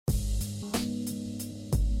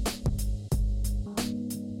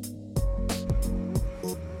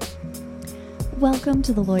Welcome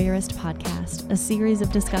to the Lawyerist Podcast, a series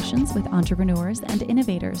of discussions with entrepreneurs and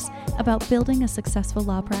innovators about building a successful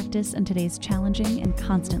law practice in today's challenging and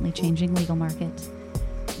constantly changing legal market.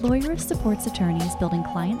 Lawyerist supports attorneys building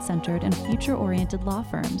client-centered and future-oriented law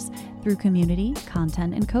firms through community,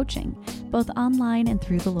 content, and coaching, both online and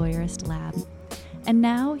through the Lawyerist Lab. And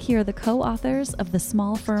now, here are the co-authors of the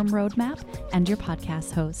Small Firm Roadmap and your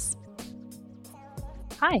podcast hosts.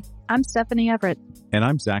 Hi, I'm Stephanie Everett. And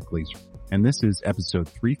I'm Zach Glazer. And this is episode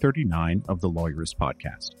 339 of the Lawyerist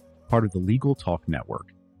Podcast, part of the Legal Talk Network.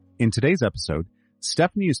 In today's episode,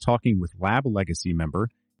 Stephanie is talking with Lab Legacy member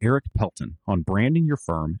Eric Pelton on branding your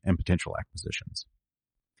firm and potential acquisitions.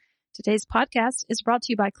 Today's podcast is brought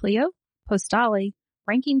to you by Clio, Postali,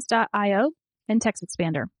 Rankings.io, and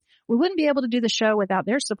TextExpander. We wouldn't be able to do the show without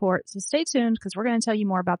their support, so stay tuned because we're going to tell you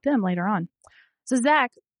more about them later on. So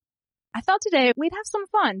Zach, I thought today we'd have some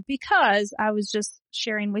fun because I was just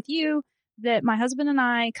sharing with you that my husband and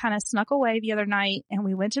I kind of snuck away the other night and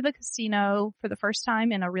we went to the casino for the first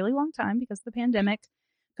time in a really long time because of the pandemic,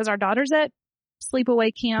 because our daughter's at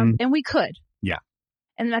sleepaway camp and we could. Yeah.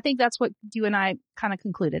 And I think that's what you and I kind of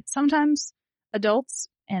concluded. Sometimes adults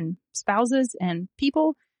and spouses and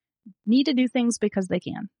people need to do things because they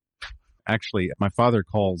can. Actually, my father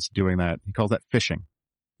calls doing that. He calls that fishing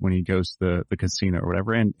when he goes to the casino or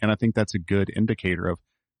whatever. And I think that's a good indicator of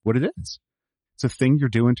what it is. It's a thing you're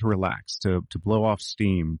doing to relax, to blow off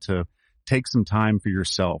steam, to take some time for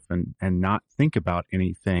yourself and not think about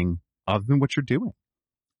anything other than what you're doing.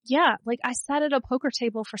 Yeah. Like I sat at a poker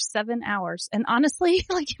table for 7 hours and honestly,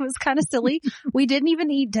 like it was kind of silly. We didn't even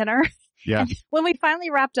eat dinner. Yeah. And when we finally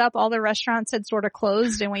wrapped up, all the restaurants had sort of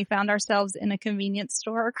closed and we found ourselves in a convenience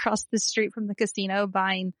store across the street from the casino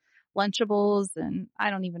buying Lunchables and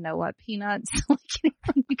I don't even know what, peanuts, like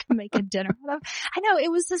anything you can make a dinner out of. I know, it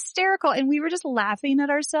was hysterical and we were just laughing at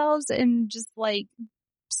ourselves and just like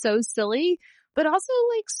so silly, but also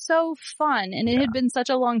like so fun. And it had been such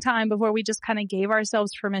a long time before we just kind of gave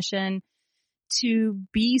ourselves permission to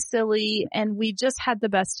be silly and we just had the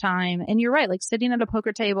best time. And you're right, like sitting at a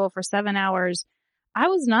poker table for 7 hours, I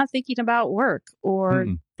was not thinking about work or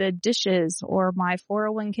the dishes or my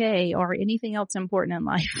 401k or anything else important in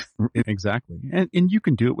life. Exactly. And you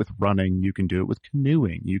can do it with running. You can do it with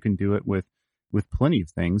canoeing. You can do it with plenty of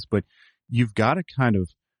things, but you've got to kind of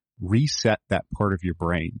reset that part of your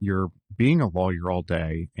brain. You're being a lawyer all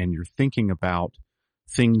day and you're thinking about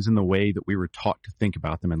things in the way that we were taught to think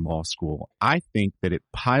about them in law school. I think that it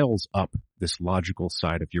piles up this logical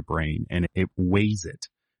side of your brain and it weighs it.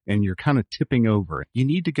 And you're kind of tipping over. You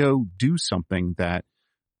need to go do something that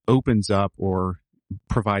opens up or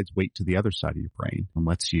provides weight to the other side of your brain and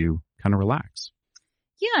lets you kind of relax.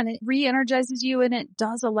 Yeah, and it re-energizes you and it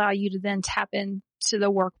does allow you to then tap into the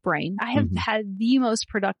work brain. I have had the most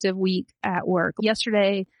productive week at work.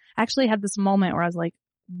 Yesterday, I actually had this moment where I was like,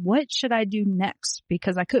 what should I do next?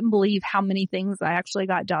 Because I couldn't believe how many things I actually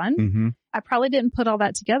got done. I probably didn't put all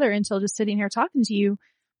that together until just sitting here talking to you.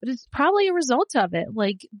 But it's probably a result of it,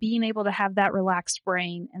 like being able to have that relaxed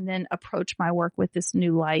brain and then approach my work with this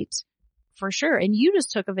new light for sure. And you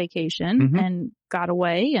just took a vacation and got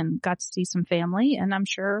away and got to see some family. And I'm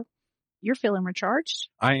sure you're feeling recharged.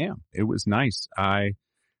 I am. It was nice. I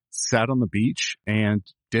sat on the beach and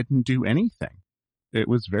didn't do anything. It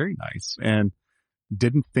was very nice and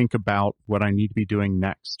didn't think about what I need to be doing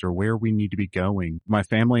next or where we need to be going. My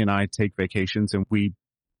family and I take vacations and we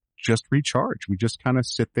just recharge. We just kind of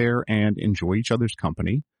sit there and enjoy each other's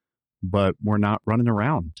company, but we're not running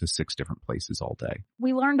around to 6 different places all day.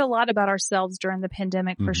 We learned a lot about ourselves during the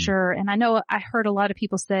pandemic for sure. And I know I heard a lot of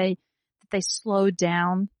people say that they slowed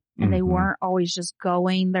down and they weren't always just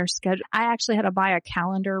going their schedule. I actually had to buy a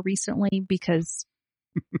calendar recently because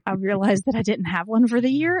I realized that I didn't have one for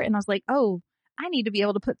the year. And I was like, oh, I need to be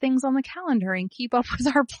able to put things on the calendar and keep up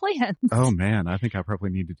with our plans. Oh man, I think I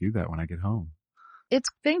probably need to do that when I get home. It's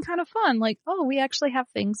been kind of fun. Like, oh, we actually have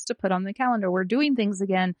things to put on the calendar. We're doing things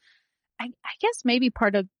again. I guess maybe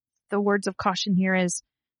part of the words of caution here is,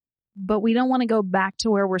 but we don't want to go back to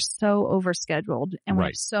where we're so overscheduled and we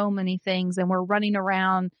have so many things and we're running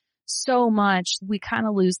around so much. We kind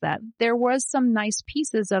of lose that. There was some nice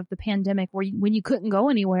pieces of the pandemic where when you couldn't go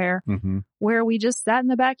anywhere, where we just sat in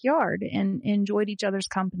the backyard and enjoyed each other's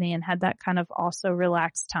company and had that kind of also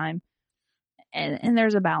relaxed time. And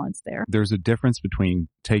there's a balance there. There's a difference between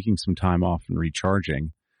taking some time off and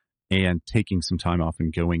recharging and taking some time off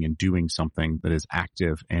and going and doing something that is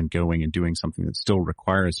active and going and doing something that still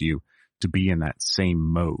requires you to be in that same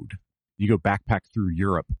mode. You go backpack through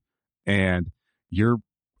Europe and you're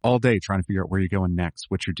all day trying to figure out where you're going next,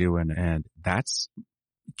 what you're doing. And that's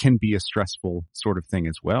can be a stressful sort of thing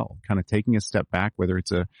as well. Kind of taking a step back, whether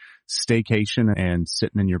it's a staycation and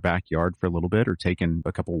sitting in your backyard for a little bit, or taking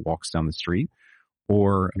a couple of walks down the street,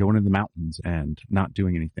 or going to the mountains and not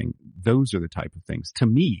doing anything. Those are the type of things, to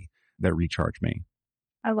me, that recharge me.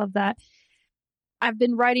 I love that. I've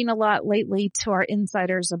been writing a lot lately to our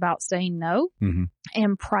insiders about saying no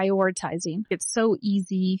and prioritizing. It's so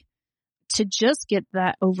easy to just get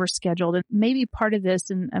that overscheduled. And maybe part of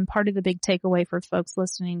this and part of the big takeaway for folks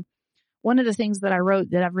listening, one of the things that I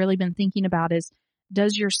wrote that I've really been thinking about is,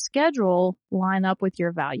 does your schedule line up with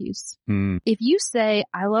your values? If you say,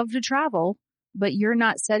 I love to travel, but you're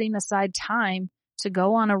not setting aside time to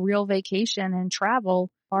go on a real vacation and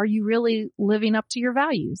travel, are you really living up to your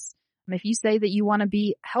values? If you say that you want to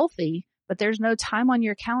be healthy, but there's no time on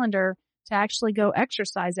your calendar to actually go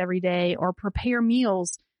exercise every day or prepare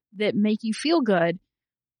meals that make you feel good,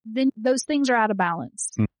 then those things are out of balance.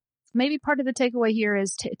 Maybe part of the takeaway here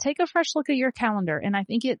is to take a fresh look at your calendar. And I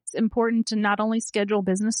think it's important to not only schedule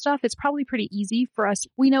business stuff. It's probably pretty easy for us.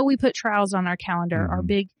 We know we put trials on our calendar, our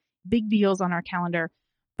big deals on our calendar,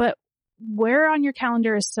 but where on your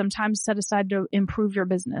calendar is sometimes set aside to improve your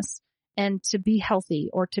business and to be healthy,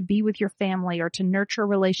 or to be with your family, or to nurture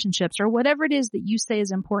relationships, or whatever it is that you say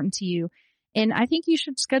is important to you. And I think you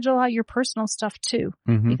should schedule out your personal stuff too,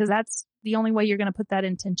 because that's the only way you're going to put that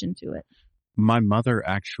intention to it. My mother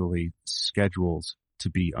actually schedules to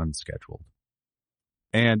be unscheduled.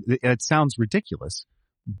 And it sounds ridiculous,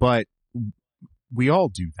 but we all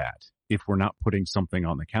do that. If we're not putting something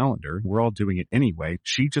on the calendar, we're all doing it anyway.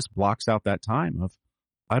 She just blocks out that time of,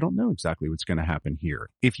 I don't know exactly what's going to happen here.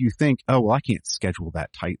 If you think, oh, well, I can't schedule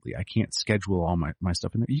that tightly, I can't schedule all my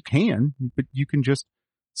stuff in there. You can, but you can just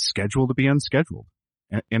schedule to be unscheduled.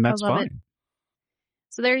 And that's fine. It.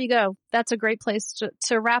 So there you go. That's a great place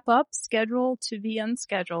to wrap up. Schedule to be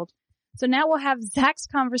unscheduled. So now we'll have Zach's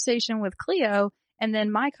conversation with Cleo and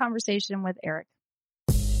then my conversation with Eric.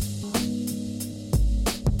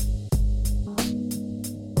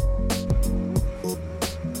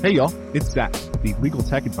 Hey y'all, it's Zach, the legal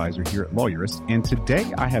tech advisor here at Lawyerist, and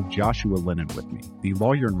today I have Joshua Lennon with me, the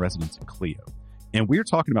lawyer in residence at Clio. And we're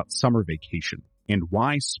talking about summer vacation and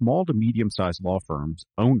why small to medium-sized law firms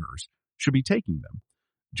owners should be taking them.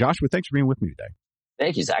 Joshua, thanks for being with me today.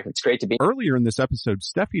 Thank you, Zach. It's great to be here. Earlier in this episode,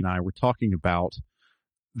 Steffi and I were talking about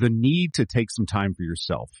the need to take some time for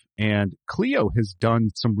yourself. And Clio has done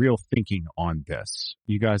some real thinking on this.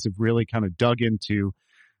 You guys have really kind of dug into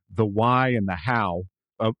the why and the how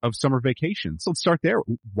of summer vacation. So let's start there.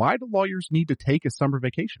 Why do lawyers need to take a summer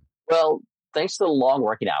vacation? Well, thanks to the long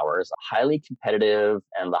working hours, highly competitive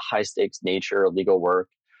and the high stakes nature of legal work,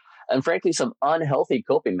 and frankly, some unhealthy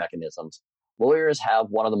coping mechanisms, lawyers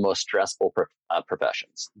have one of the most stressful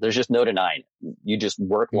professions. There's just no denying it. You just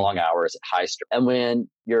work long hours at high stress. And when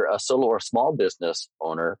you're a solo or small business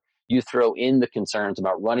owner, you throw in the concerns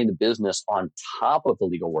about running the business on top of the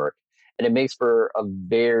legal work. And it makes for a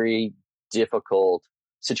very difficult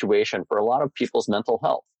situation for a lot of people's mental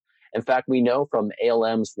health. In fact, we know from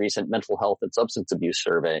ALM's recent mental health and substance abuse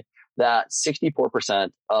survey that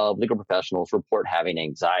 64% of legal professionals report having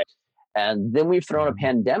anxiety. And then we've thrown a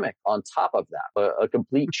pandemic on top of that, a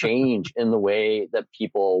complete change in the way that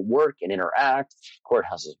people work and interact.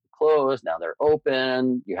 Courthouses were closed, now they're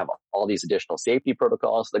open. You have all these additional safety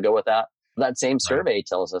protocols that go with that. That same survey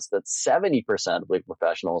tells us that 70% of legal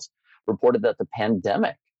professionals reported that the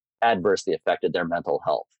pandemic adversely affected their mental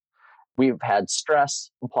health. We've had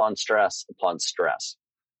stress upon stress upon stress.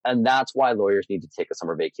 And that's why lawyers need to take a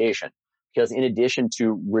summer vacation. Because in addition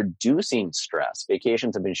to reducing stress,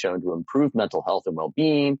 vacations have been shown to improve mental health and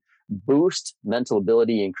well-being, boost mental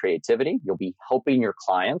ability and creativity. You'll be helping your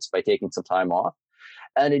clients by taking some time off.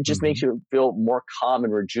 And it just makes you feel more calm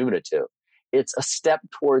and rejuvenative. It's a step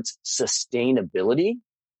towards sustainability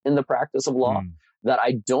in the practice of law that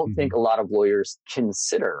I don't think a lot of lawyers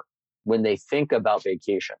consider when they think about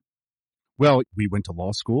vacation. Well, we went to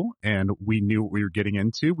law school and we knew what we were getting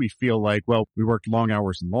into. We feel like, well, we worked long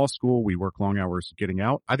hours in law school. We work long hours getting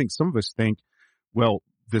out. I think some of us think, well,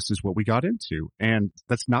 this is what we got into. And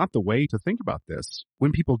that's not the way to think about this.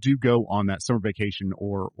 When people do go on that summer vacation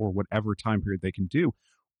or whatever time period they can do,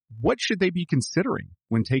 what should they be considering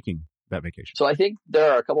when taking that vacation? So I think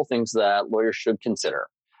there are a couple things that lawyers should consider.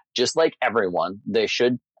 Just like everyone, they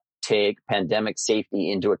should take pandemic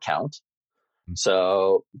safety into account.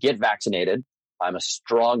 So get vaccinated. I'm a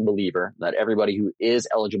strong believer that everybody who is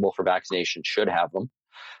eligible for vaccination should have them.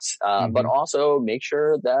 But also make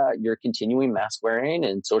sure that you're continuing mask wearing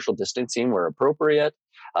and social distancing where appropriate.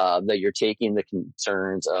 that you're taking the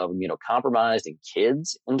concerns of immunocompromised and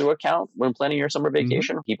kids into account when planning your summer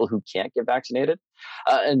vacation, people who can't get vaccinated,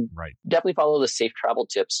 and definitely follow the safe travel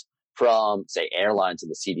tips from, say, airlines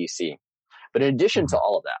and the CDC. But in addition to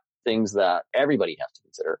all of that, things that everybody has to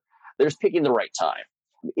consider, there's picking the right time.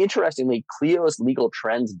 Interestingly, Clio's legal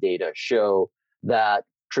trends data show that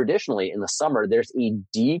traditionally in the summer, there's a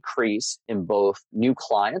decrease in both new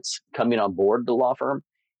clients coming on board the law firm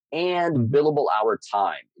and billable hour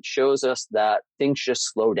time. It shows us that things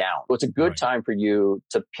just slow down. So it's a good time for you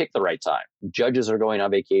to pick the right time. Judges are going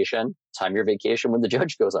on vacation. Time your vacation when the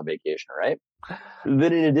judge goes on vacation, right?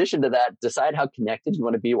 Then in addition to that, decide how connected you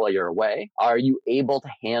want to be while you're away. Are you able to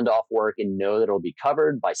hand off work and know that it'll be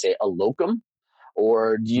covered by, say, a locum?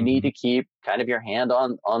 Or do you need to keep kind of your hand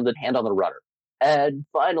on the rudder? And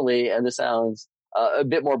finally, and this sounds a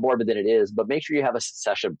bit more morbid than it is, but make sure you have a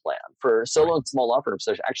succession plan. For solo and small law firms,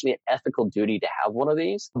 there's actually an ethical duty to have one of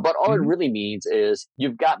these. But all it really means is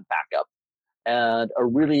you've got backup and a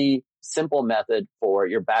really simple method for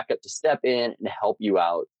your backup to step in and help you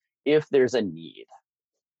out if there's a need.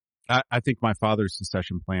 I think my father's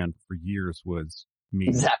succession plan for years was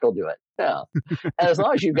me. Zach will do it. Yeah. And as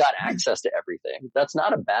long as you've got access to everything, that's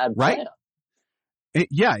not a bad plan.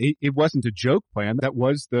 It wasn't a joke plan. That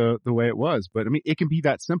was the way it was. But I mean, it can be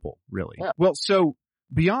that simple, really. Yeah. Well, so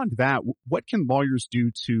beyond that, what can lawyers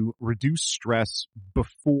do to reduce stress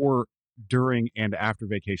before, during, and after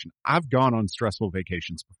vacation? I've gone on stressful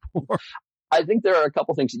vacations before. I think there are a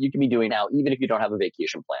couple things that you can be doing now, even if you don't have a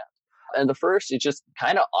vacation plan. And the first is just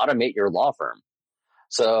kind of automate your law firm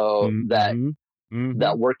so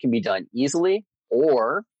that work can be done easily,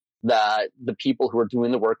 or that the people who are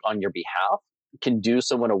doing the work on your behalf can do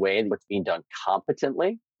so in a way that's being done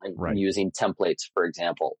competently, like using templates, for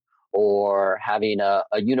example, or having a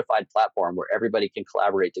unified platform where everybody can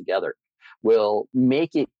collaborate together will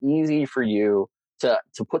make it easy for you to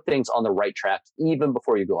put things on the right track even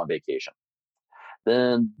before you go on vacation.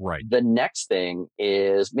 Then the next thing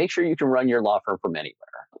is make sure you can run your law firm from anywhere.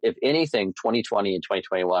 If anything, 2020 and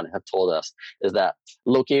 2021 have told us is that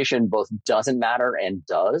location both doesn't matter and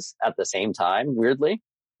does at the same time, weirdly.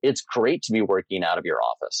 It's great to be working out of your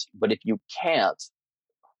office, but if you can't,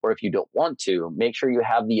 or if you don't want to, make sure you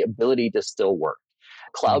have the ability to still work.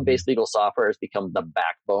 Cloud-based legal software has become the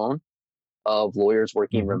backbone of lawyers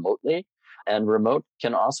working remotely, and remote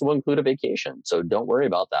can also include a vacation. So don't worry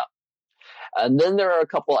about that. And then there are a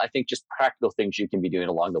couple, I think, just practical things you can be doing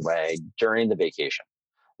along the way during the vacation.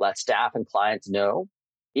 Let staff and clients know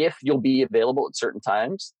if you'll be available at certain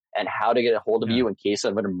times and how to get a hold of you in case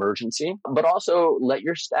of an emergency, but also let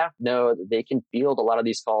your staff know that they can field a lot of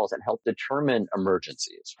these calls and help determine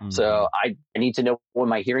emergencies. So I need to know when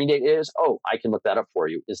my hearing date is. Oh, I can look that up for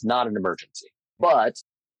you. It's not an emergency. But,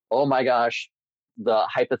 oh my gosh, the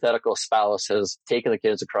hypothetical spouse has taken the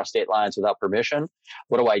kids across state lines without permission.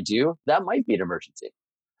 What do? That might be an emergency.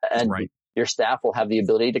 And your staff will have the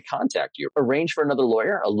ability to contact you. Arrange for another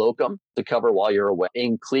lawyer, a locum, to cover while you're away.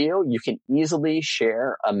 In Clio, you can easily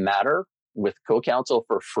share a matter with co-counsel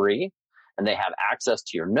for free, and they have access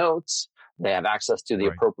to your notes. They have access to the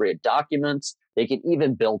appropriate documents. They can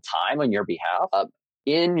even bill time on your behalf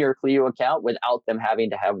in your Clio account without them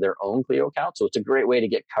having to have their own Clio account. So it's a great way to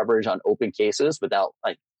get coverage on open cases without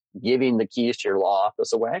giving the keys to your law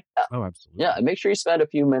office away. Oh, absolutely. Yeah. And make sure you spend a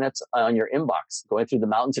few minutes on your inbox, going through the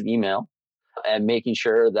mountains of email and making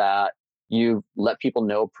sure that you let people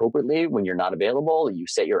know appropriately when you're not available. You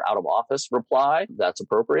set your out of office reply. That's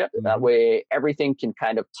appropriate. That way, everything can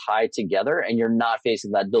kind of tie together and you're not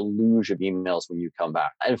facing that deluge of emails when you come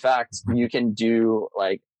back. In fact, you can do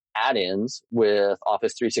add-ins with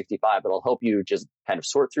Office 365 that'll help you just kind of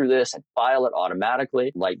sort through this and file it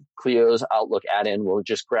automatically. Like Clio's Outlook add-in will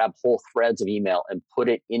just grab whole threads of email and put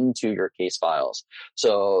it into your case files.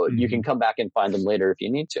 So you can come back and find them later if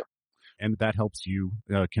you need to. And that helps you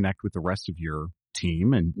connect with the rest of your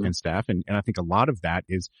team and staff. And I think a lot of that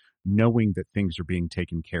is knowing that things are being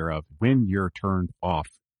taken care of. When you're turned off,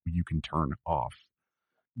 you can turn off.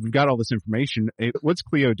 We've got all this information. What's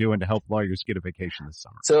Clio doing to help lawyers get a vacation this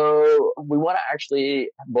summer? So we want to actually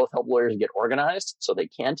both help lawyers get organized so they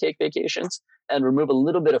can take vacations and remove a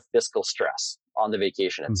little bit of fiscal stress on the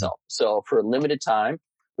vacation itself. So for a limited time,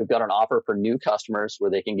 we've got an offer for new customers where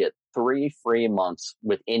they can get 3 free months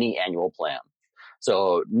with any annual plan.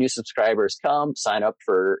 So new subscribers come, sign up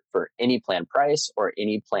for any plan price or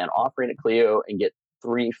any plan offering at Clio and get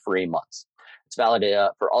 3 free months. It's valid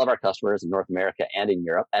for all of our customers in North America and in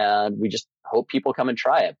Europe. And we just hope people come and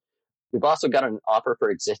try it. We've also got an offer for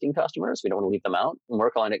existing customers. We don't want to leave them out. And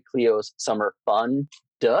we're calling it Clio's Summer Fun,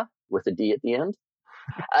 with a D at the end.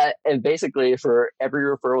 And basically, for every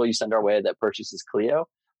referral you send our way that purchases Clio,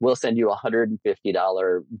 we'll send you a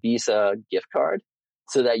 $150 Visa gift card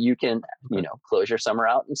so that you can, close your summer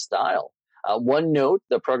out in style. One note,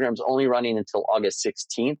 the program's only running until August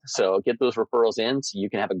 16th. So get those referrals in so you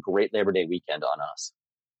can have a great Labor Day weekend on us.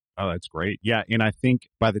 Oh, that's great. Yeah. And I think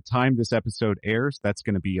by the time this episode airs, that's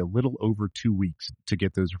going to be a little over 2 weeks to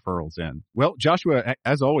get those referrals in. Well, Joshua,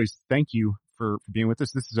 as always, thank you for being with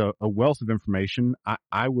us. This is a wealth of information.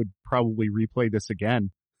 I would probably replay this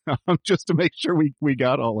again just to make sure we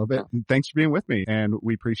got all of it. And thanks for being with me. And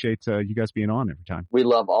we appreciate you guys being on every time. We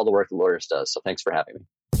love all the work the Lawyerist does. So thanks for having me.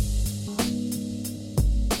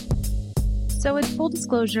 So in full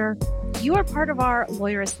disclosure, you are part of our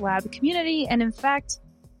Lawyerist Lab community. And in fact,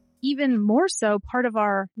 even more so part of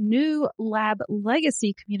our new Lab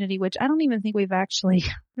Legacy community, which I don't even think we've actually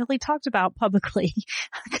really talked about publicly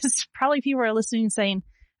because probably people are listening saying,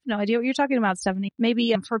 no idea what you're talking about, Stephanie.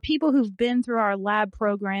 Maybe for people who've been through our lab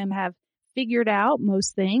program have figured out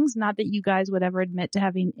most things, not that you guys would ever admit to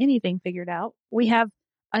having anything figured out. We have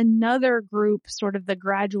another group, sort of the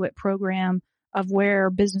graduate program of where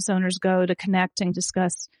business owners go to connect and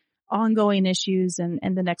discuss ongoing issues and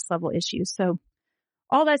the next level issues. So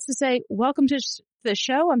all that's to say, welcome to the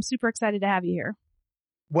show. I'm super excited to have you here.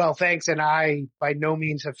 Well, thanks. And I, by no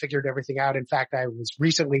means, have figured everything out. In fact, I was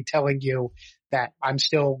recently telling you that I'm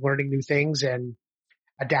still learning new things and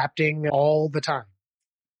adapting all the time.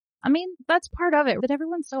 I mean, that's part of it, but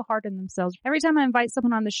everyone's so hard on themselves. Every time I invite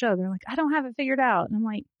someone on the show, they're like, I don't have it figured out. And I'm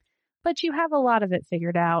like, but you have a lot of it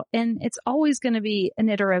figured out. And it's always going to be an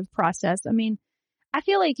iterative process. I mean, I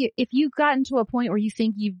feel like if you've gotten to a point where you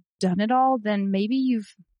think you've done it all, then maybe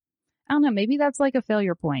I don't know, maybe that's like a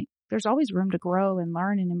failure point. There's always room to grow and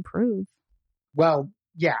learn and improve. Well,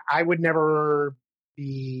 yeah, I would never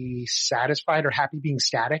be satisfied or happy being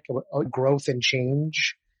static. Growth and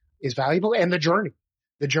change is valuable. And the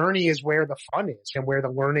journey is where the fun is and where the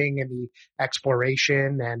learning and the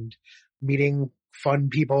exploration and meeting fun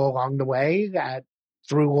people along the way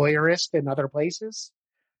through Lawyerist and other places.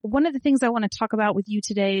 One of the things I want to talk about with you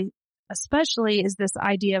today especially is this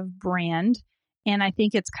idea of brand. And I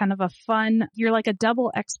think it's kind of you're like a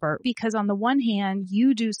double expert because on the one hand,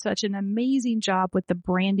 you do such an amazing job with the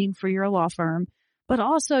branding for your law firm, but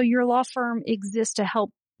also your law firm exists to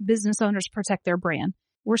help business owners protect their brand.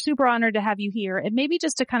 We're super honored to have you here. And maybe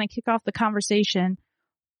just to kind of kick off the conversation,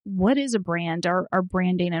 what is a brand or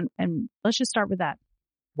branding? And let's just start with that.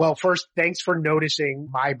 Well, first, thanks for noticing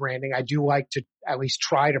my branding. I do like to at least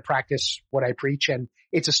try to practice what I preach. And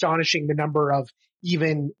it's astonishing the number of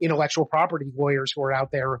even intellectual property lawyers who are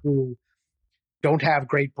out there who don't have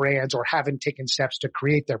great brands or haven't taken steps to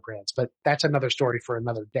create their brands. But that's another story for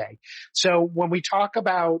another day. So when we talk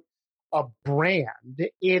about a brand,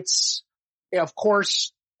 it's, of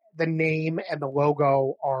course, the name and the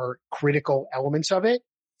logo are critical elements of it.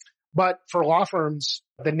 But for law firms,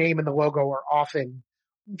 the name and the logo are often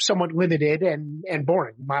somewhat limited and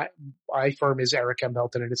boring. My firm is Eric M.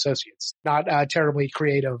 Belton and Associates, not a terribly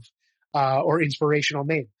creative or inspirational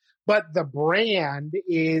name. But the brand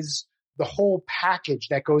is the whole package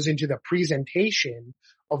that goes into the presentation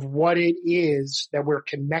of what it is that we're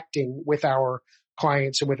connecting with our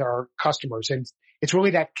clients and with our customers. And it's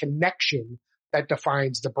really that connection that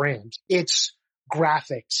defines the brand. It's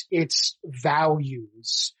graphics, it's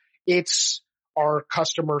values, it's our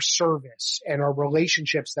customer service and our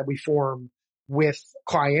relationships that we form with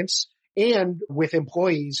clients and with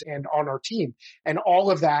employees and on our team. And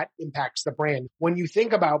all of that impacts the brand. When you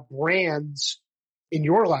think about brands in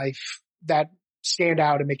your life that stand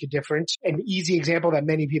out and make a difference, an easy example that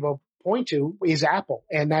many people point to is Apple.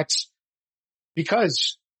 And that's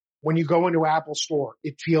because when you go into Apple Store,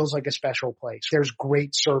 it feels like a special place. There's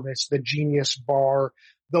great service, the Genius Bar,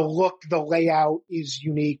 the look, the layout is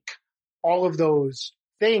unique. All of those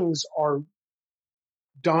things are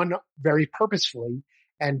done very purposefully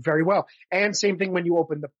and very well. And same thing when you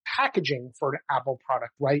open the packaging for an Apple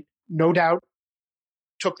product, right? No doubt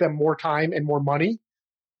took them more time and more money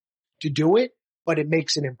to do it, but it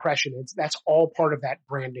makes an impression. That's all part of that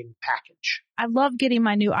branding package. I love getting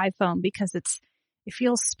my new iPhone because it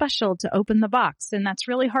feels special to open the box. And that's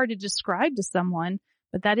really hard to describe to someone,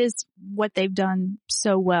 but that is what they've done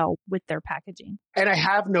so well with their packaging. And I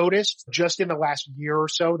have noticed just in the last year or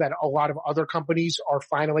so that a lot of other companies are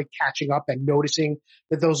finally catching up and noticing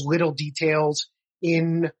that those little details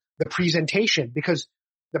in the presentation, because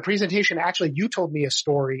the presentation, actually, you told me a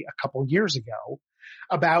story a couple years ago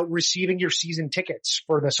about receiving your season tickets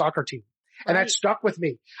for the soccer team. And that stuck with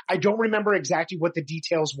me. I don't remember exactly what the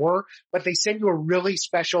details were, but they sent you a really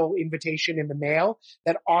special invitation in the mail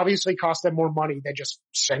that obviously cost them more money than just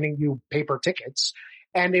sending you paper tickets.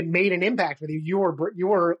 And it made an impact with you. You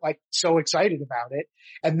were like so excited about it.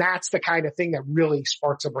 And that's the kind of thing that really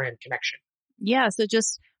sparks a brand connection. Yeah. So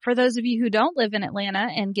just for those of you who don't live in Atlanta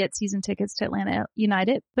and get season tickets to Atlanta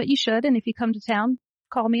United, but you should. And if you come to town,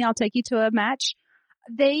 call me. I'll take you to a match.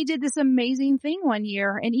 They did this amazing thing one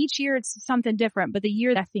year, and each year it's something different. But the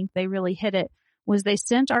year I think they really hit it was they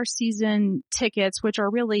sent our season tickets, which are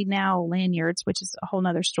really now lanyards, which is a whole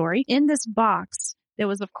nother story, in this box. It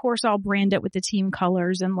was, of course, all branded with the team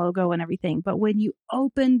colors and logo and everything. But when you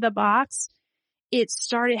opened the box, it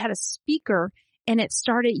had a speaker, and it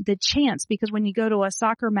started the chants, because when you go to a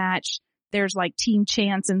soccer match, there's like team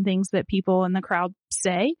chants and things that people in the crowd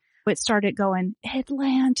say. It started going,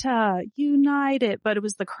 Atlanta United, but it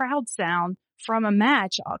was the crowd sound from a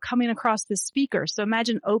match coming across the speaker. So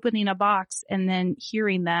imagine opening a box and then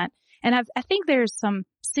hearing that. And I think there's some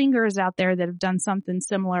singers out there that have done something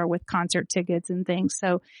similar with concert tickets and things.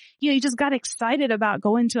 So, you just got excited about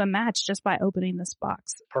going to a match just by opening this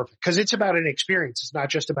box. Perfect. Because it's about an experience. It's not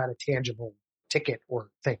just about a tangible ticket or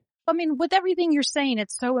thing. I mean, with everything you're saying,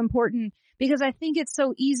 it's so important, because I think it's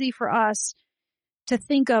so easy for us to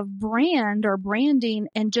think of brand or branding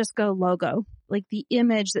and just go logo, like the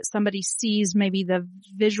image that somebody sees, maybe the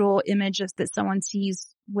visual images that someone sees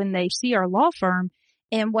when they see our law firm.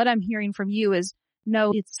 And what I'm hearing from you is,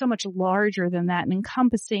 no, it's so much larger than that, and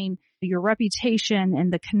encompassing your reputation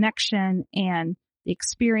and the connection and the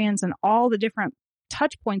experience and all the different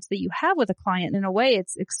touch points that you have with a client. In a way,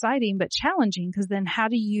 it's exciting but challenging, because then how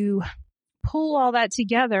do you pull all that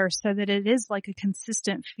together so that it is like a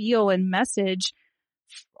consistent feel and message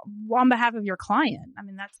on behalf of your client? I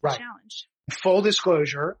mean, that's the challenge. Full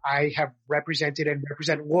disclosure, I have represented and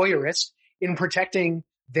represent lawyerists in protecting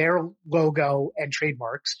their logo and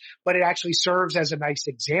trademarks, but it actually serves as a nice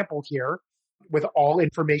example here, with all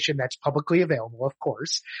information that's publicly available, of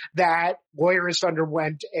course, that Lawyerist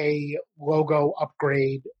underwent a logo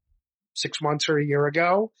upgrade 6 months or a year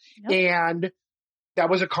ago. Yep. And that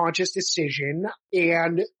was a conscious decision.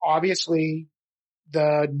 And obviously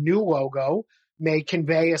the new logo may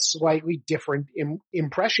convey a slightly different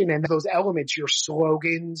impression. And those elements, your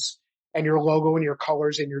slogans and your logo and your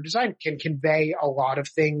colors and your design, can convey a lot of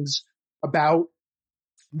things about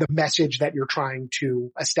the message that you're trying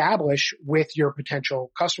to establish with your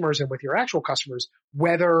potential customers and with your actual customers.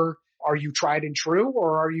 Whether are you tried and true,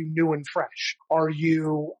 or are you new and fresh? Are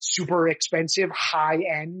you super expensive, high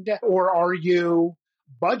end, or are you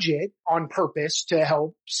budget on purpose to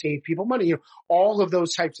help save people money? All of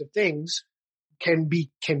those types of things can be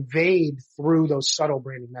conveyed through those subtle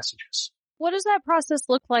branding messages. What does that process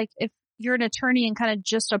look like if you're an attorney and kind of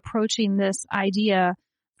just approaching this idea?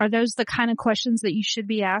 Are those the kind of questions that you should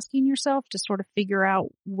be asking yourself to sort of figure out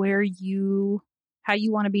how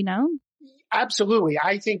you want to be known? Absolutely.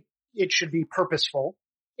 I think it should be purposeful.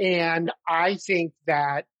 And I think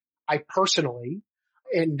that I personally,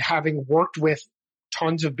 in having worked with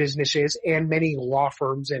tons of businesses and many law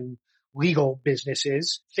firms and legal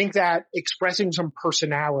businesses, think that expressing some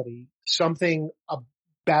personality, something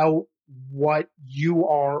about what you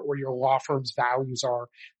are or your law firm's values are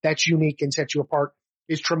that's unique and sets you apart,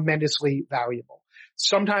 is tremendously valuable.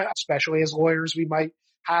 Sometimes, especially as lawyers, we might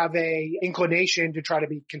have a inclination to try to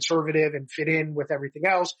be conservative and fit in with everything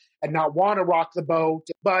else and not want to rock the boat.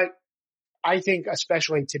 But I think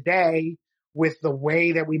especially today, with the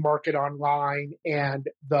way that we market online and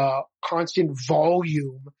the constant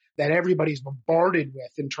volume that everybody's bombarded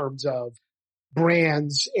with in terms of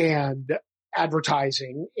brands and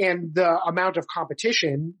advertising and the amount of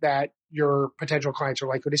competition that your potential clients are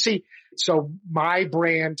likely to see. So my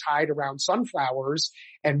brand tied around sunflowers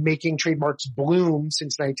and making trademarks bloom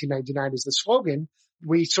since 1999 is the slogan.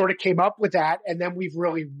 We sort of came up with that, and then we've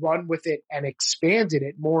really run with it and expanded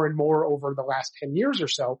it more and more over the last 10 years or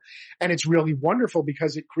so. And it's really wonderful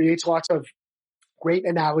because it creates lots of great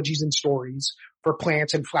analogies and stories for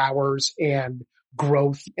plants and flowers and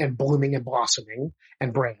growth and blooming and blossoming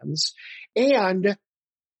and brands. And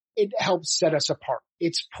it helps set us apart.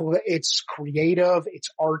 It's creative. It's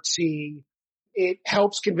artsy. It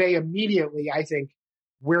helps convey immediately, I think,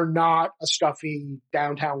 we're not a stuffy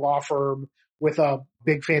downtown law firm with a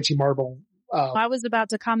big fancy marble. I was about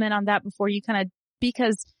to comment on that before you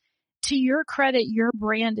because to your credit, your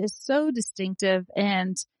brand is so distinctive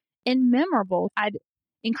and memorable. I'd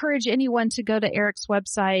encourage anyone to go to Eric's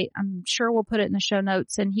website. I'm sure we'll put it in the show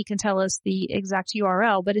notes and he can tell us the exact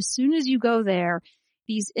URL. But as soon as you go there,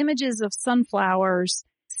 these images of sunflowers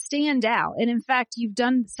stand out. And in fact, you've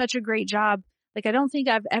done such a great job. Like, I don't think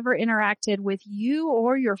I've ever interacted with you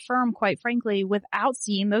or your firm, quite frankly, without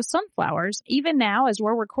seeing those sunflowers. Even now, as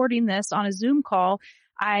we're recording this on a Zoom call,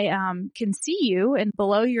 I can see you, and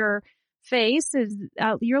below your face is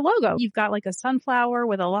your logo. You've got like a sunflower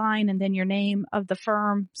with a line and then your name of the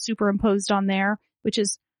firm superimposed on there, which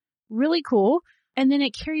is really cool. And then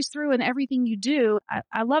it carries through in everything you do.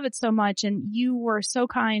 I love it so much. And you were so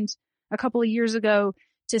kind a couple of years ago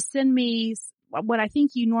to send me what I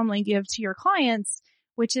think you normally give to your clients,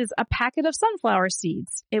 which is a packet of sunflower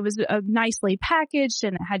seeds. It was nicely packaged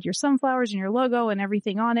and it had your sunflowers and your logo and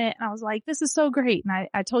everything on it. And I was like, this is so great. And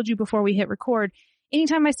I told you before we hit record,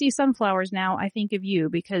 anytime I see sunflowers now, I think of you,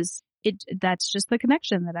 because that's just the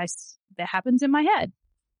connection that happens in my head.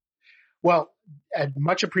 Well,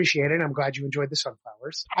 much appreciated. I'm glad you enjoyed the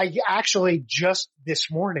sunflowers. I actually just this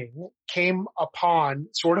morning came upon,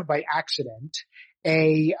 sort of by accident,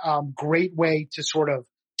 a great way to sort of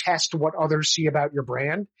test what others see about your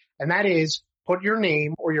brand. And that is put your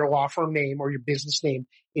name or your law firm name or your business name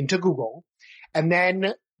into Google and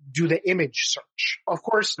then do the image search. Of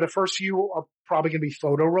course, the first few are probably going to be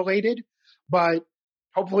photo related, but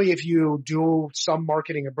hopefully if you do some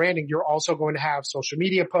marketing and branding, you're also going to have social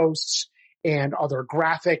media posts and other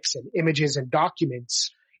graphics and images and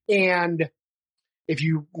documents. And if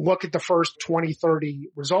you look at the first 20, 30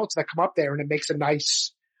 results that come up there and it makes a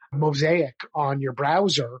nice mosaic on your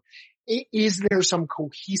browser, is there some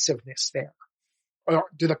cohesiveness there? Or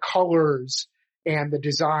do the colors and the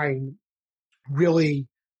design really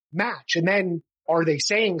match? And then are they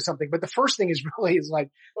saying something? But the first thing is like,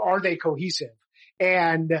 are they cohesive?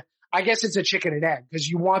 And I guess it's a chicken and egg, because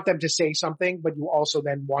you want them to say something, but you also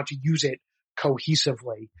then want to use it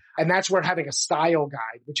cohesively. And that's where having a style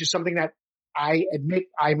guide, which is something that I admit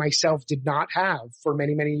I myself did not have for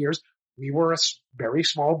many, many years. We were a very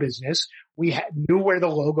small business. We knew where the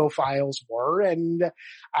logo files were, and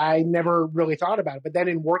I never really thought about it. But then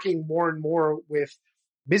in working more and more with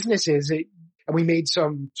businesses, and we made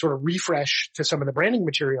some sort of refresh to some of the branding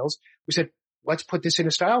materials, we said, let's put this in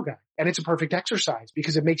a style guide. And it's a perfect exercise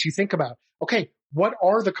because it makes you think about, okay, what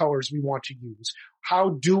are the colors we want to use? How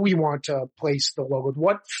do we want to place the logo?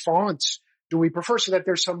 What fonts do we prefer, so that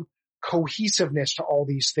there's some cohesiveness to all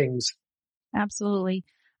these things? Absolutely.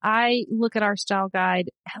 I look at our style guide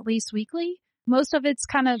at least weekly. Most of it's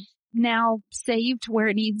kind of now saved where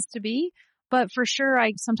it needs to be, but for sure,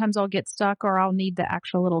 sometimes I'll get stuck, or I'll need the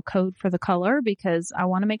actual little code for the color, because I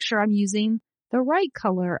want to make sure I'm using the right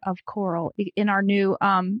color of coral in our new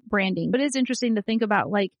branding. But it's interesting to think about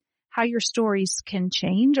like how your stories can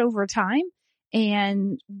change over time.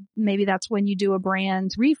 And maybe that's when you do a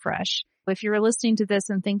brand refresh. If you're listening to this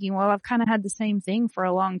and thinking, well, I've kind of had the same thing for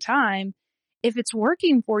a long time, if it's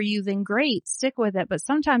working for you, then great, stick with it. But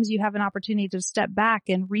sometimes you have an opportunity to step back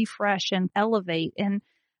and refresh and elevate. And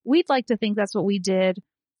we'd like to think that's what we did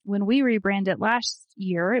when we rebranded last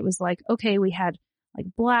year. It was like, okay, we had like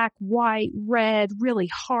black, white, red, really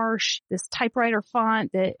harsh, this typewriter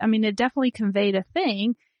font that, I mean, it definitely conveyed a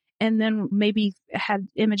thing. And then maybe had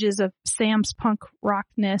images of Sam's punk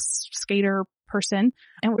rockness skater person.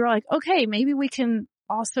 And we were like, okay, maybe we can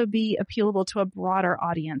also be appealable to a broader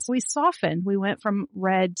audience. We softened. We went from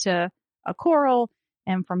red to a coral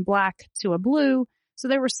and from black to a blue. So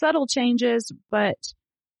there were subtle changes, but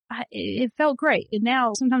it felt great. And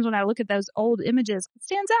now sometimes when I look at those old images, it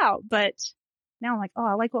stands out, but now I'm like, oh,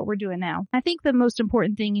 I like what we're doing now. I think the most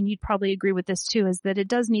important thing, and you'd probably agree with this too, is that it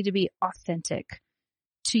does need to be authentic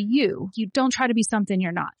to you. You don't try to be something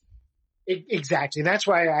you're not. Exactly. That's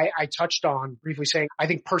why I touched on briefly saying, I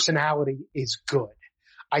think personality is good.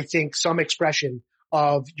 I think some expression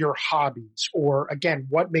of your hobbies, or again,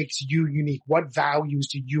 what makes you unique? What values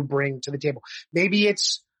do you bring to the table? Maybe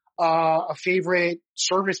it's a favorite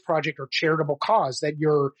service project or charitable cause that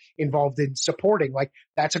you're involved in supporting. Like,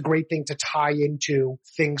 that's a great thing to tie into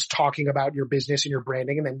things talking about your business and your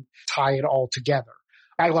branding, and then tie it all together.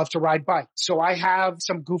 I love to ride bikes. So I have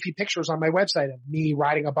some goofy pictures on my website of me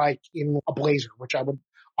riding a bike in a blazer, which I would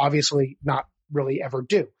obviously not really ever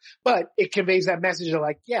do. But it conveys that message of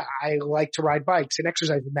like, yeah, I like to ride bikes and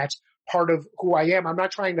exercise, and that's part of who I am. I'm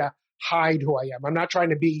not trying to hide who I am. I'm not trying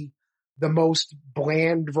to be the most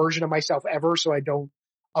bland version of myself ever, so I don't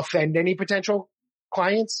offend any potential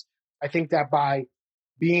clients. I think that by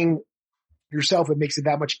being yourself, it makes it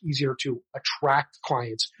that much easier to attract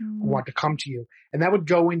clients who want to come to you. And that would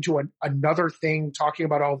go into another thing, talking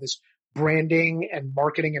about all this branding and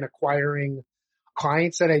marketing and acquiring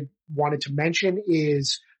clients, that I wanted to mention,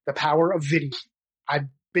 is the power of video. I've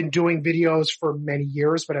been doing videos for many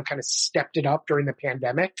years, but I've kind of stepped it up during the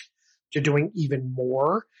pandemic to doing even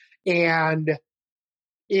more. And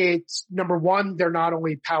it's number one, they're not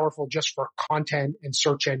only powerful just for content and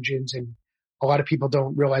search engines. And a lot of people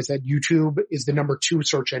don't realize that YouTube is the number 2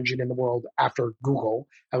 search engine in the world after Google,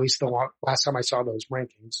 at least the last time I saw those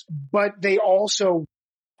rankings. But they also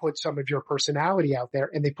put some of your personality out there,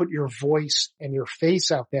 and they put your voice and your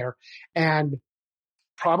face out there. And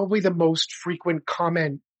probably the most frequent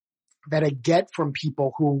comment that I get from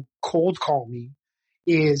people who cold call me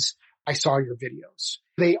is, I saw your videos.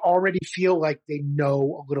 They already feel like they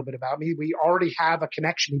know a little bit about me. We already have a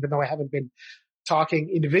connection, even though I haven't been talking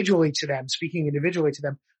individually to them, speaking individually to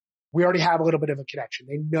them. We already have a little bit of a connection.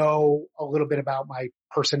 They know a little bit about my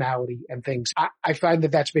personality and things. I find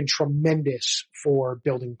that that's been tremendous for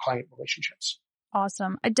building client relationships.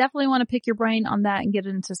 Awesome. I definitely want to pick your brain on that and get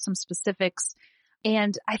into some specifics.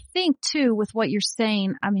 And I think too, with what you're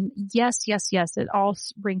saying, I mean, yes, it all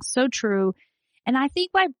rings so true. And I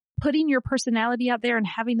think by putting your personality out there and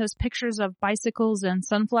having those pictures of bicycles and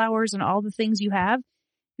sunflowers and all the things you have,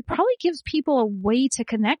 it probably gives people a way to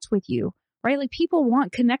connect with you, right? Like people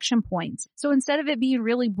want connection points. So instead of it being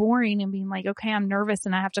really boring and being like, okay, I'm nervous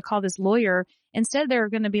and I have to call this lawyer, instead they're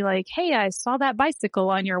going to be like, hey, I saw that bicycle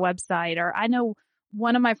on your website. Or I know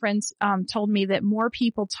one of my friends told me that more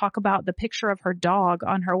people talk about the picture of her dog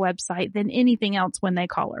on her website than anything else when they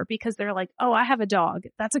call her, because they're like, oh, I have a dog.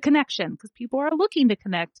 That's a connection, because people are looking to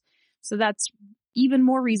connect. So that's even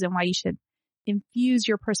more reason why you should infuse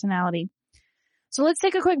your personality. So let's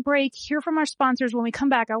take a quick break, hear from our sponsors. When we come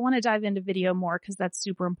back, I want to dive into video more because that's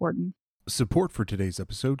super important. Support for today's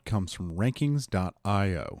episode comes from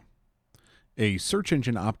Rankings.io, a search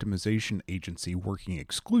engine optimization agency working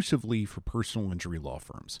exclusively for personal injury law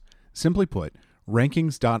firms. Simply put,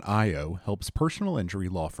 Rankings.io helps personal injury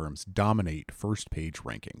law firms dominate first-page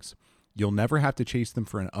rankings. You'll never have to chase them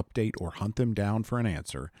for an update or hunt them down for an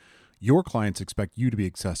answer. Your clients expect you to be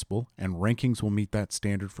accessible, and Rankings will meet that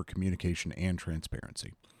standard for communication and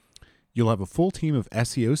transparency. You'll have a full team of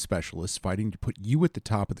SEO specialists fighting to put you at the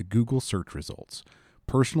top of the Google search results.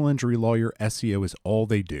 Personal injury lawyer SEO is all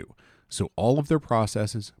they do, so all of their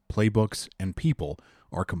processes, playbooks, and people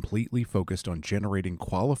are completely focused on generating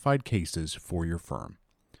qualified cases for your firm.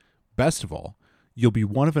 Best of all, you'll be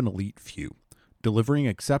one of an elite few. Delivering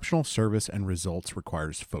exceptional service and results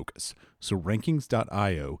requires focus, so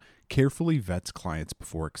Rankings.io carefully vets clients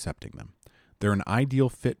before accepting them. They're an ideal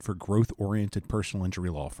fit for growth-oriented personal injury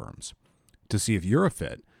law firms. To see if you're a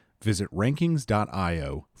fit, visit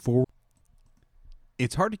Rankings.io.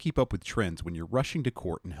 It's hard to keep up with trends when you're rushing to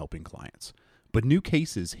court and helping clients, but new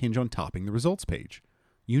cases hinge on topping the results page.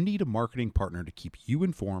 You need a marketing partner to keep you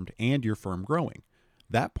informed and your firm growing.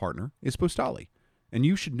 That partner is Postali. And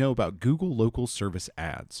you should know about Google Local Service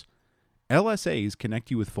Ads. LSAs connect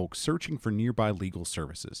you with folks searching for nearby legal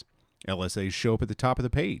services. LSAs show up at the top of the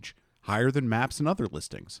page, higher than maps and other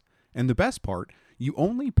listings. And the best part, you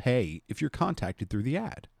only pay if you're contacted through the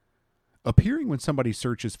ad. Appearing when somebody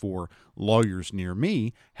searches for lawyers near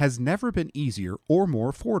me has never been easier or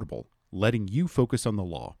more affordable, letting you focus on the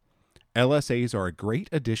law. LSAs are a great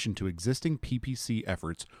addition to existing PPC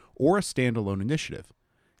efforts or a standalone initiative.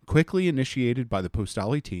 Quickly initiated by the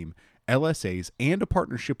Postali team, LSAs and a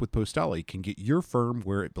partnership with Postali can get your firm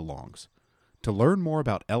where it belongs. To learn more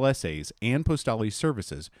about LSAs and Postali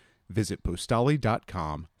services, visit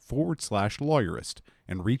postali.com/lawyerist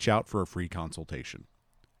and reach out for a free consultation.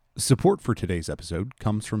 Support for today's episode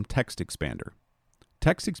comes from TextExpander.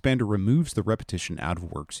 TextExpander removes the repetition out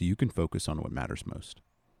of work so you can focus on what matters most.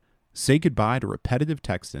 Say goodbye to repetitive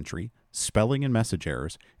text entry, spelling and message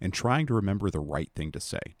errors, and trying to remember the right thing to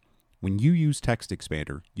say. When you use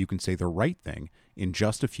TextExpander, you can say the right thing in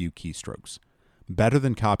just a few keystrokes. Better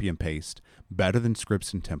than copy and paste, better than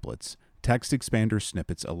scripts and templates, TextExpander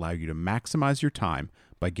snippets allow you to maximize your time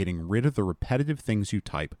by getting rid of the repetitive things you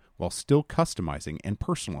type while still customizing and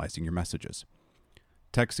personalizing your messages.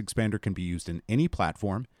 TextExpander can be used in any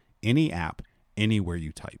platform, any app, anywhere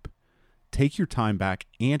you type. Take your time back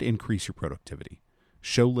and increase your productivity.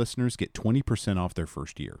 Show listeners get 20% off their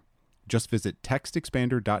first year. Just visit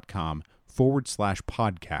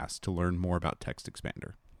textexpander.com/podcast to learn more about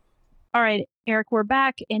TextExpander. All right, Eric, we're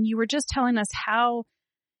back, and you were just telling us how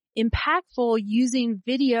impactful using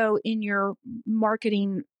video in your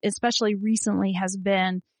marketing, especially recently, has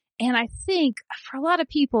been. And I think for a lot of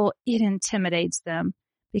people, it intimidates them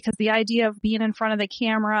because the idea of being in front of the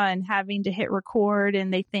camera and having to hit record,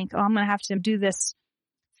 and they think, oh, I'm going to have to do this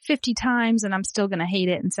 50 times and I'm still going to hate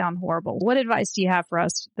it and sound horrible. What advice do you have for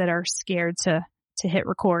us that are scared to hit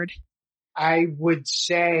record? I would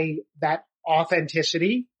say that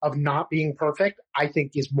authenticity of not being perfect, I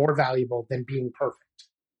think, is more valuable than being perfect.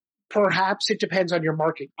 Perhaps it depends on your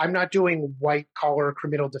market. I'm not doing white collar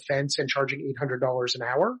criminal defense and charging $800 an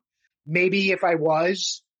hour. Maybe if I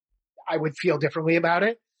was, I would feel differently about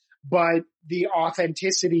it, but the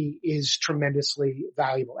authenticity is tremendously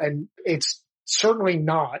valuable. And it's certainly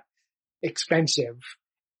not expensive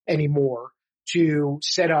anymore to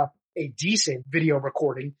set up a decent video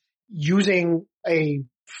recording using a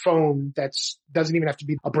phone doesn't even have to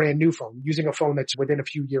be a brand new phone, using a phone that's within a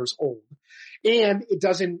few years old. And it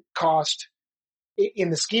doesn't cost, in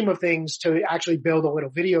the scheme of things, to actually build a little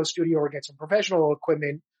video studio or get some professional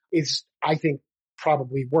equipment is, I think,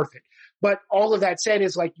 probably worth it. But all of that said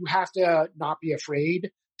is, like, you have to not be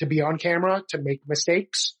afraid to be on camera, to make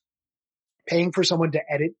mistakes. Paying for someone to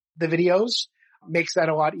edit the videos makes that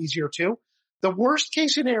a lot easier too. The worst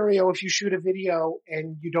case scenario, if you shoot a video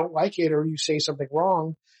and you don't like it or you say something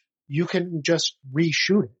wrong, you can just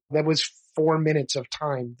reshoot it. That was 4 minutes of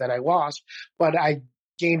time that I lost, but I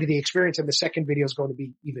gained the experience, and the second video is going to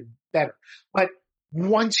be even better. But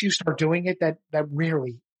once you start doing it, that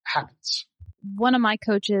rarely happens. One of my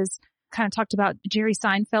coaches kind of talked about Jerry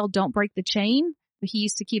Seinfeld, don't break the chain. He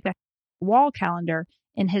used to keep a wall calendar,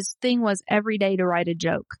 and his thing was every day to write a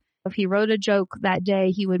joke. If he wrote a joke that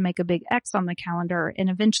day, he would make a big X on the calendar,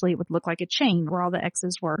 and eventually it would look like a chain where all the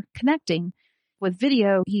X's were connecting. With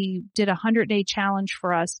video, he did a 100-day challenge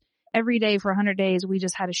for us. Every day for 100 days, we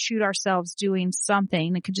just had to shoot ourselves doing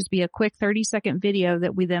something. It could just be a quick 30-second video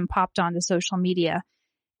that we then popped onto social media.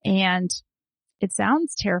 And it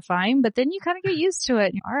sounds terrifying, but then you kind of get used to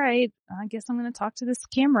it. All right, I guess I'm going to talk to this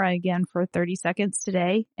camera again for 30 seconds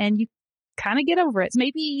today. And you kind of get over it.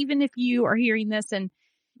 Maybe even if you are hearing this and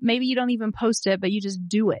maybe you don't even post it, but you just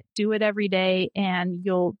do it. Do it every day, and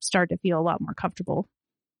you'll start to feel a lot more comfortable.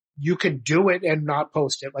 You could do it and not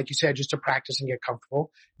post it, like you said, just to practice and get comfortable.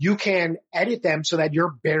 You can edit them so that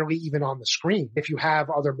you're barely even on the screen. If you have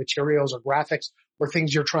other materials or graphics or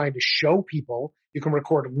things you're trying to show people, you can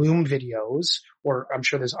record Loom videos, or I'm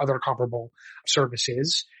sure there's other comparable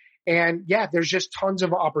services. And yeah, there's just tons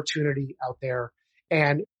of opportunity out there.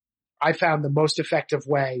 And I found the most effective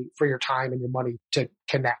way for your time and your money to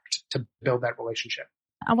connect, to build that relationship.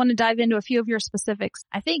 I want to dive into a few of your specifics.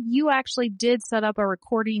 I think you actually did set up a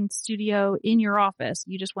recording studio in your office.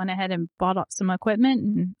 You just went ahead and bought up some equipment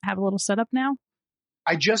and have a little setup now?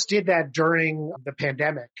 I just did that during the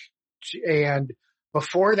pandemic. And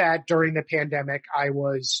before that, during the pandemic, I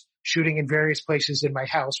was shooting in various places in my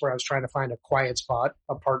house where I was trying to find a quiet spot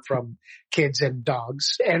apart from kids and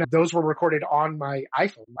dogs. And those were recorded on my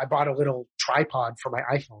iPhone. I bought a little tripod for my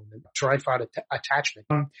iPhone, a tripod attachment.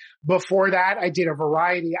 Before that, I did a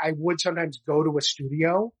variety. I would sometimes go to a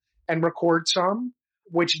studio and record some,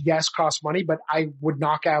 which, yes, cost money, but I would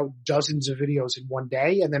knock out dozens of videos in one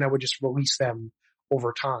day, and then I would just release them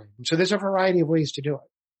over time. So there's a variety of ways to do it.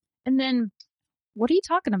 And then what are you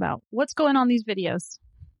talking about? What's going on in these videos?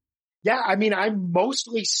 Yeah, I mean, I'm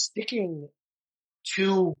mostly sticking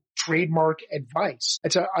to trademark advice.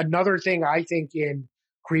 It's another thing I think in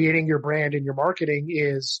creating your brand and your marketing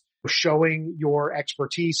is showing your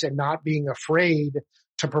expertise and not being afraid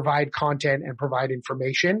to provide content and provide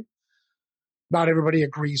information. Not everybody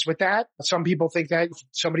agrees with that. Some people think that if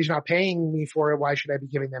somebody's not paying me for it, why should I be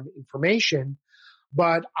giving them information?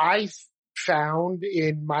 But I've found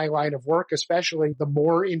in my line of work, especially, the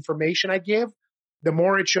more information I give, the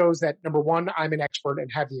more it shows that, number one, I'm an expert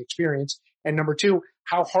and have the experience. And number two,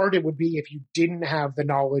 how hard it would be if you didn't have the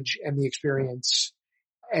knowledge and the experience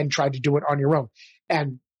and tried to do it on your own.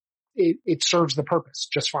 And it serves the purpose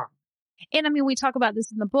just fine. And I mean, we talk about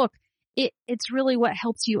this in the book. It's really what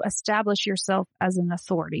helps you establish yourself as an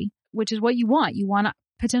authority, which is what you want. You want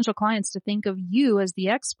potential clients to think of you as the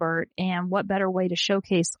expert, and what better way to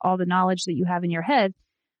showcase all the knowledge that you have in your head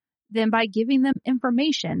than by giving them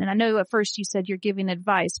information. And I know at first you said you're giving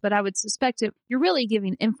advice, but I would suspect you're really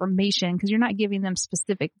giving information because you're not giving them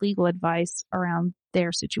specific legal advice around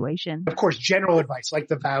their situation. Of course, general advice, like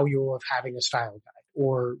the value of having a style guide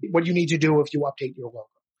or what you need to do if you update your logo.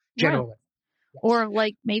 General advice. Yes. Or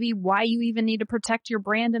like maybe why you even need to protect your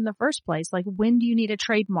brand in the first place. Like when do you need a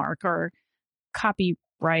trademark or copyright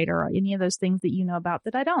or any of those things that you know about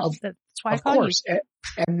that I don't. That's why I call you.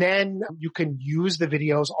 And then you can use the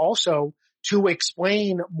videos also to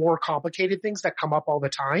explain more complicated things that come up all the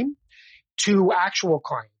time to actual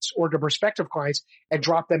clients or to prospective clients and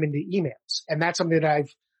drop them into emails. And that's something that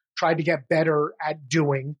I've tried to get better at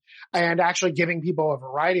doing and actually giving people a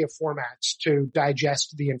variety of formats to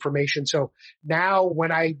digest the information. So now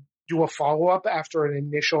when I do a follow-up after an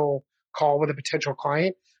initial call with a potential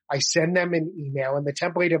client, I send them an email, and the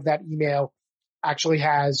template of that email actually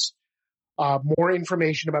has more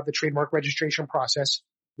information about the trademark registration process,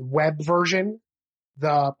 web version,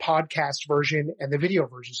 the podcast version, and the video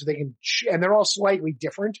version. So they can, and they're all slightly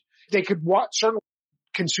different. They could certainly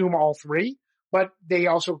consume all three, but they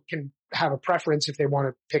also can have a preference if they want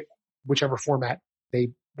to pick whichever format they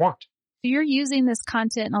want. So you're using this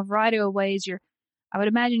content in a variety of ways. I would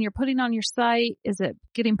imagine you're putting on your site. Is it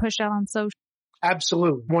getting pushed out on social?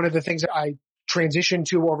 Absolutely. One of the things that I transitioned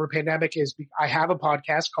to over pandemic is I have a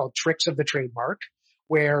podcast called Tricks of the Trademark,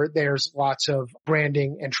 where there's lots of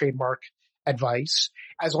branding and trademark advice.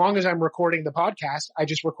 As long as I'm recording the podcast, I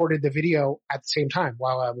just recorded the video at the same time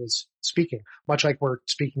while I was speaking, much like we're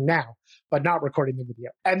speaking now, but not recording the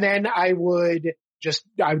video. And then I would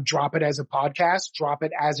drop it as a podcast, drop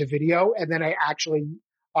it as a video, and then I actually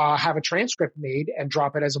have a transcript made and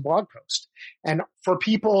drop it as a blog post. And for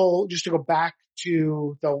people, just to go back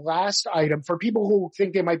to the last item, for people who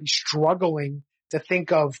think they might be struggling to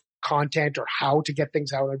think of content or how to get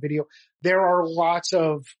things out on video, there are lots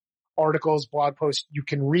of articles, blog posts you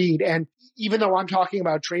can read. And even though I'm talking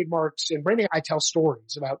about trademarks and branding, I tell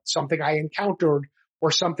stories about something I encountered or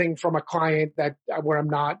something from a client where I'm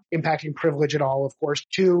not impacting privilege at all, of course,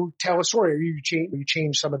 to tell a story, or you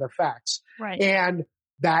change some of the facts. Right. And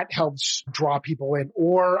that helps draw people in.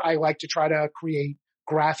 Or I like to try to create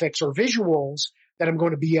graphics or visuals that I'm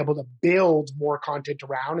going to be able to build more content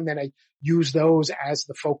around. And then I use those as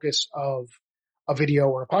the focus of a video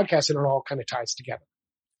or a podcast, and it all kind of ties together.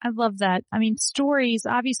 I love that. I mean, stories,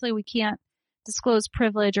 obviously we can't disclose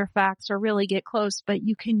privilege or facts or really get close, but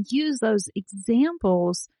you can use those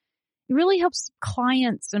examples. It really helps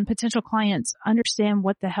clients and potential clients understand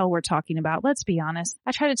what the hell we're talking about. Let's be honest.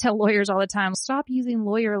 I try to tell lawyers all the time, stop using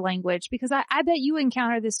lawyer language, because I bet you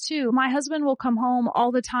encounter this too. My husband will come home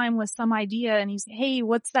all the time with some idea and he's, hey,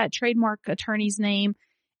 what's that trademark attorney's name?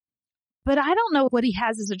 But I don't know what he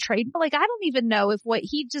has as a trademark. Like, I don't even know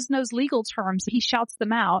he just knows legal terms. He shouts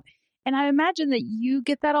them out. And I imagine that you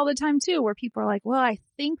get that all the time too, where people are like, well, I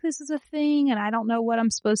think this is a thing and I don't know what I'm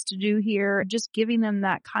supposed to do here. Just giving them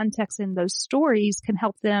that context in those stories can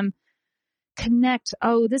help them connect.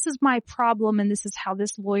 Oh, this is my problem and this is how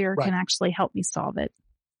this lawyer can actually help me solve it.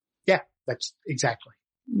 Yeah, that's exactly.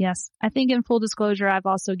 Yes. I think in full disclosure, I've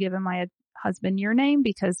also given my husband your name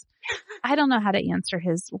because I don't know how to answer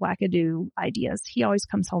his wackadoo ideas. He always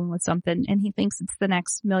comes home with something and he thinks it's the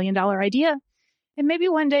next $1 million idea. And maybe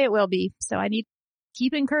one day it will be. So I need to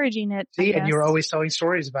keep encouraging it. See, and you're always telling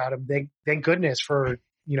stories about him. Thank goodness for,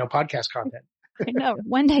 podcast content. I know.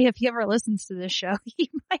 One day if he ever listens to this show, he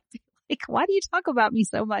might be like, why do you talk about me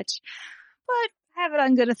so much? But I have it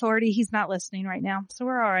on good authority. He's not listening right now. So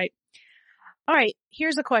we're all right. All right.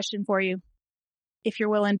 Here's a question for you. If you're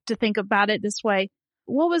willing to think about it this way,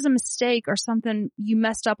 what was a mistake or something you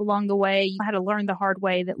messed up along the way? You had to learn the hard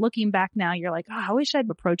way that looking back now, you're like, I wish I'd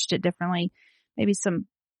approached it differently. Maybe some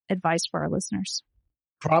advice for our listeners.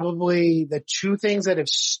 Probably the two things that have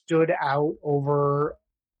stood out over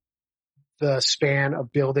the span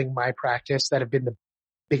of building my practice that have been the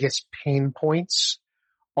biggest pain points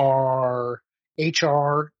are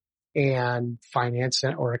HR and finance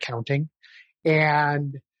or accounting.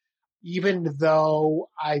 And even though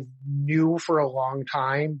I knew for a long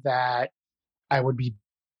time that I would be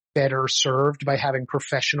better served by having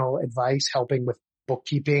professional advice helping with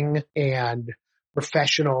bookkeeping and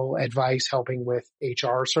professional advice helping with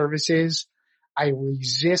HR services, I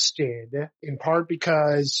resisted, in part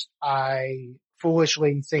because I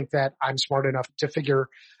foolishly think that I'm smart enough to figure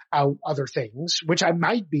out other things, which I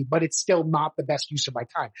might be, but it's still not the best use of my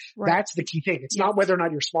time. Right. That's the key thing. It's not whether or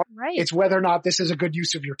not you're smart. Right. It's whether or not this is a good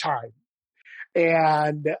use of your time.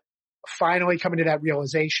 And finally coming to that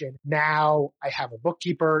realization, now I have a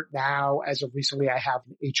bookkeeper. Now, as of recently, I have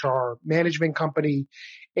an HR management company.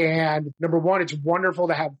 And number one, it's wonderful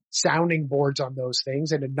to have sounding boards on those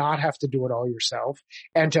things and to not have to do it all yourself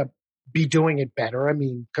and to be doing it better. I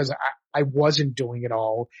mean, because I wasn't doing it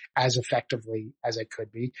all as effectively as I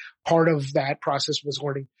could be. Part of that process was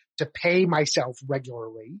learning to pay myself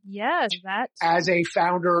regularly. Yes, as a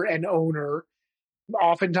founder and owner,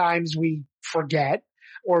 oftentimes we forget,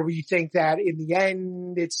 or we think that in the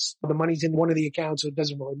end, it's the money's in one of the accounts, so it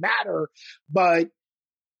doesn't really matter. But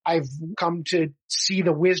I've come to see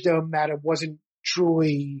the wisdom that it wasn't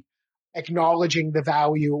truly acknowledging the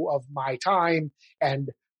value of my time and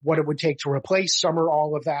what it would take to replace some or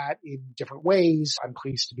all of that in different ways. I'm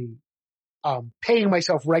pleased to be paying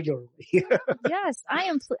myself regularly. Yes, I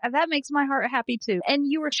am. That makes my heart happy too.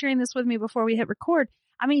 And you were sharing this with me before we hit record.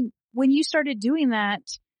 I mean, when you started doing that,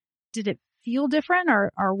 did it feel different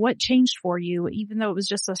or what changed for you, even though it was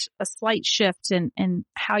just a slight shift in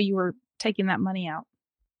how you were taking that money out?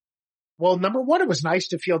 Well, number one, it was nice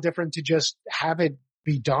to feel different, to just have it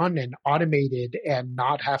be done and automated and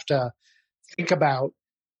not have to think about,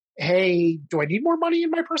 hey, do I need more money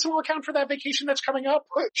in my personal account for that vacation that's coming up?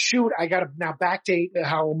 Shoot, I got to now backdate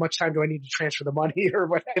how much time do I need to transfer the money or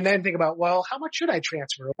what? And then think about, well, how much should I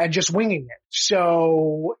transfer? And just winging it.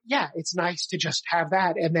 So yeah, it's nice to just have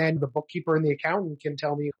that. And then the bookkeeper and the accountant can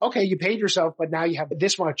tell me, okay, you paid yourself, but now you have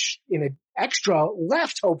this much in an extra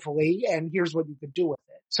left, hopefully. And here's what you could do with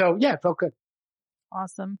it. So yeah, it felt good.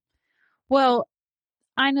 Awesome. Well,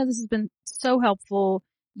 I know this has been so helpful.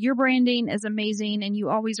 Your branding is amazing, and you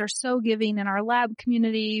always are so giving in our lab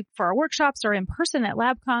community for our workshops or in person at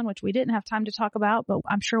LabCon, which we didn't have time to talk about, but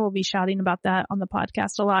I'm sure we'll be shouting about that on the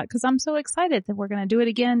podcast a lot because I'm so excited that we're going to do it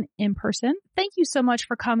again in person. Thank you so much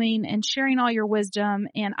for coming and sharing all your wisdom,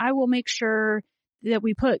 and I will make sure that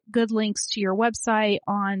we put good links to your website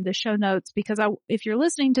on the show notes because if you're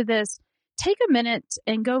listening to this, take a minute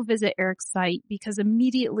and go visit Eric's site because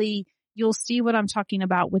immediately you'll see what I'm talking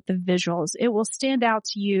about with the visuals. It will stand out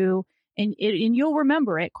to you and you'll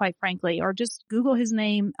remember it, quite frankly, or just Google his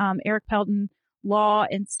name, Eric Pelton Law,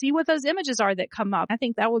 and see what those images are that come up. I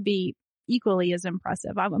think that would be equally as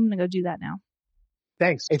impressive. I'm going to go do that now.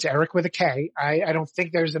 Thanks. It's Eric with a K. I don't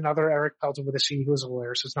think there's another Eric Pelton with a C who's a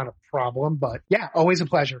lawyer, so it's not a problem, but yeah, always a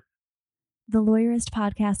pleasure. The Lawyerist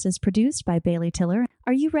podcast is produced by Bailey Tiller.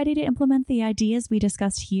 Are you ready to implement the ideas we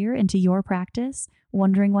discussed here into your practice?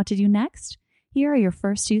 Wondering what to do next? Here are your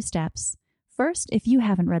first 2 steps. First, if you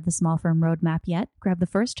haven't read the Small Firm Roadmap yet, grab the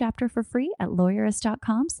first chapter for free at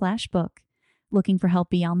lawyerist.com/book. Looking for help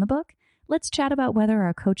beyond the book? Let's chat about whether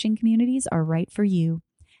our coaching communities are right for you.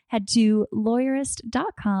 Head to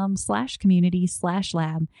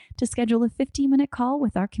lawyerist.com/community/lab to schedule a 15-minute call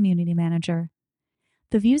with our community manager.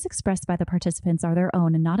 The views expressed by the participants are their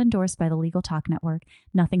own and not endorsed by the Legal Talk Network.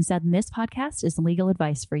 Nothing said in this podcast is legal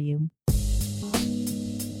advice for you.